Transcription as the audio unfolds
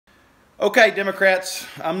Okay, Democrats,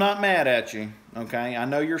 I'm not mad at you. Okay, I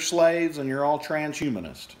know you're slaves and you're all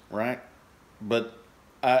transhumanist, right? But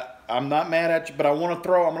I'm not mad at you. But I'm going to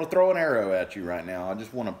throw an arrow at you right now. I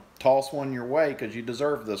just want to toss one your way because you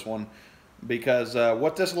deserve this one. Because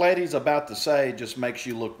what this lady's about to say just makes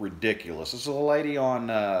you look ridiculous. This is a lady on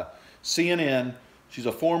CNN. She's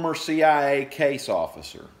a former CIA case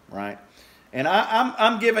officer, right? And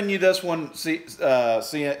I'm giving you this one,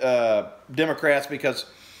 Democrats, because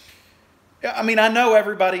I mean, I know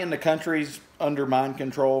everybody in the country's under mind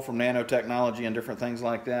control from nanotechnology and different things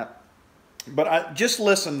like that. But I just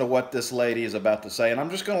listen to what this lady is about to say, and I'm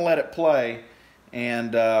just going to let it play,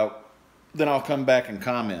 and then I'll come back and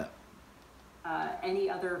comment. Any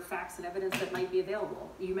other facts and evidence that might be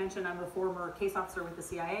available. You mentioned I'm a former case officer with the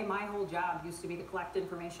CIA. My whole job used to be to collect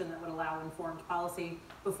information that would allow informed policy.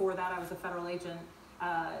 Before that, I was a federal agent.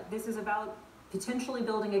 This is about potentially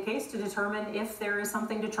building a case to determine if there is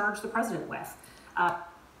something to charge the president with.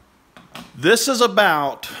 This is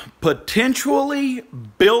about potentially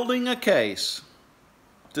building a case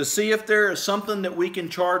to see if there is something that we can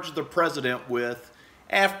charge the president with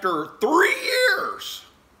after 3 years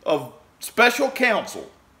of special counsel,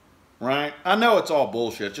 right? I know it's all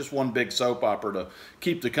bullshit. It's just one big soap opera to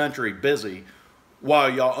keep the country busy while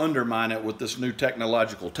y'all undermine it with this new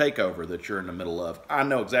technological takeover that you're in the middle of. I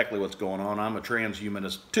know exactly what's going on. I'm a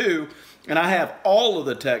transhumanist too, and I have all of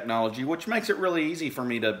the technology, which makes it really easy for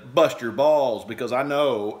me to bust your balls because I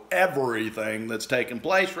know everything that's taking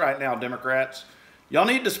place right now, Democrats. Y'all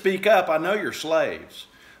need to speak up. I know you're slaves.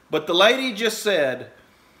 But the lady just said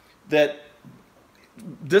that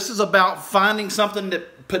this is about finding something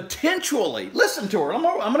that potentially, listen to her. I'm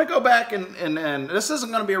going to go back and this isn't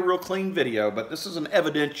going to be a real clean video, but this is an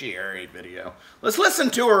evidentiary video. Let's listen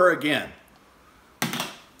to her again.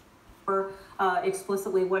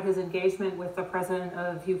 Explicitly what his engagement with the president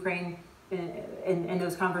of Ukraine in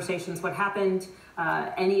those conversations, what happened,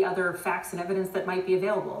 any other facts and evidence that might be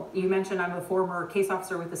available. You mentioned I'm a former case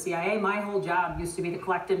officer with the CIA. My whole job used to be to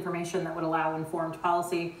collect information that would allow informed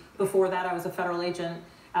policy. Before that, I was a federal agent.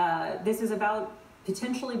 This is about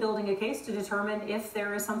potentially building a case to determine if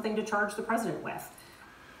there is something to charge the president with.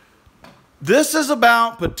 This is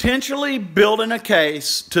about potentially building a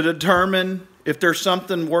case to determine if there's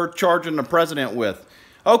something worth charging the president with.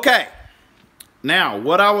 Okay. Now,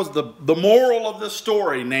 the moral of this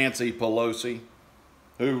story, Nancy Pelosi,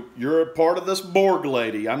 who you're a part of this Borg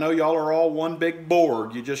lady. I know y'all are all one big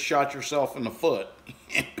Borg. You just shot yourself in the foot.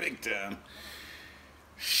 Big time.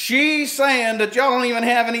 She's saying that y'all don't even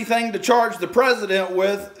have anything to charge the president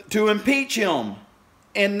with to impeach him.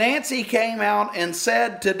 And Nancy came out and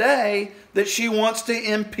said today that she wants to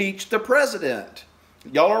impeach the president.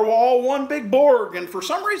 Y'all are all one big Borg, and for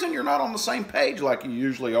some reason you're not on the same page like you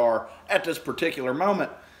usually are at this particular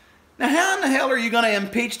moment. Now, how in the hell are you going to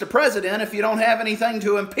impeach the president if you don't have anything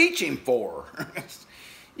to impeach him for?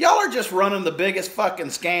 Y'all are just running the biggest fucking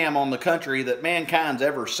scam on the country that mankind's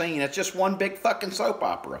ever seen. It's just one big fucking soap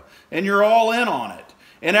opera, and you're all in on it.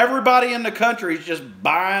 And everybody in the country is just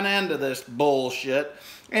buying into this bullshit.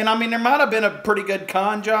 And I mean, there might have been a pretty good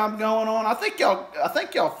con job going on. I think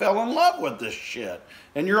y'all fell in love with this shit,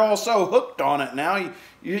 and you're all so hooked on it now.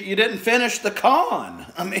 You didn't finish the con.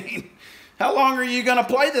 I mean, how long are you going to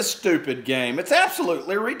play this stupid game? It's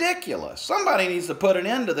absolutely ridiculous. Somebody needs to put an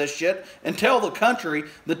end to this shit and tell the country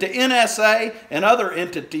that the NSA and other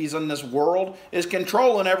entities in this world is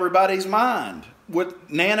controlling everybody's mind with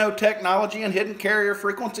nanotechnology and hidden carrier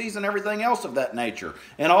frequencies and everything else of that nature.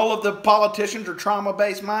 And all of the politicians are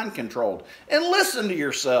trauma-based mind controlled. And listen to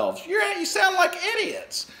yourselves. You sound like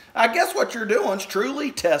idiots. I guess what you're doing is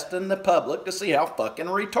truly testing the public to see how fucking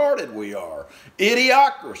retarded we are.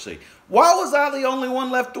 Idiocracy. Why was I the only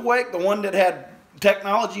one left awake? The one that had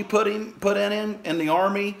technology put in the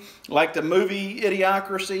army, like the movie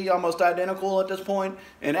Idiocracy, almost identical at this point.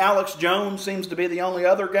 And Alex Jones seems to be the only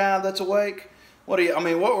other guy that's awake. What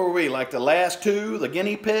were we, like the last two, the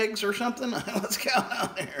guinea pigs or something? What's going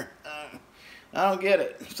on here? I don't get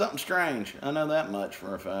it. Something strange. I know that much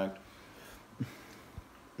for a fact.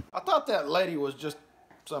 I thought that lady was just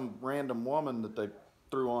some random woman that they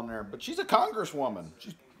threw on there, but she's a congresswoman.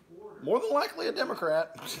 She's more than likely a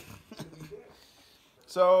Democrat.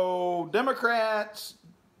 So Democrats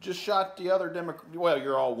just shot the other Democrat. Well,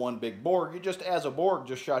 you're all one big Borg. You just, as a Borg,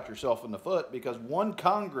 just shot yourself in the foot because one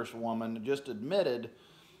congresswoman just admitted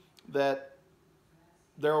that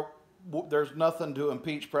there's nothing to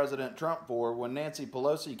impeach President Trump for when Nancy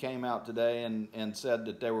Pelosi came out today and said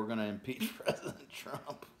that they were going to impeach President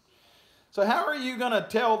Trump. So how are you going to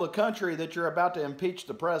tell the country that you're about to impeach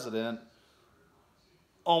the president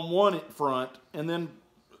on one front and then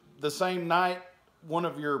the same night, one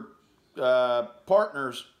of your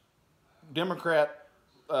partners, Democrat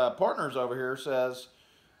partners over here, says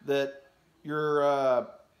that you're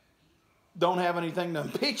don't have anything to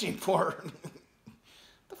impeach him for.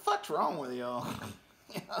 The fuck's wrong with y'all?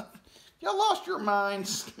 Y'all lost your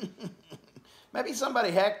minds. Maybe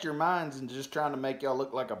somebody hacked your minds and just trying to make y'all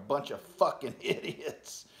look like a bunch of fucking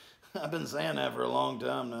idiots. I've been saying that for a long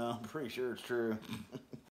time now. I'm pretty sure it's true.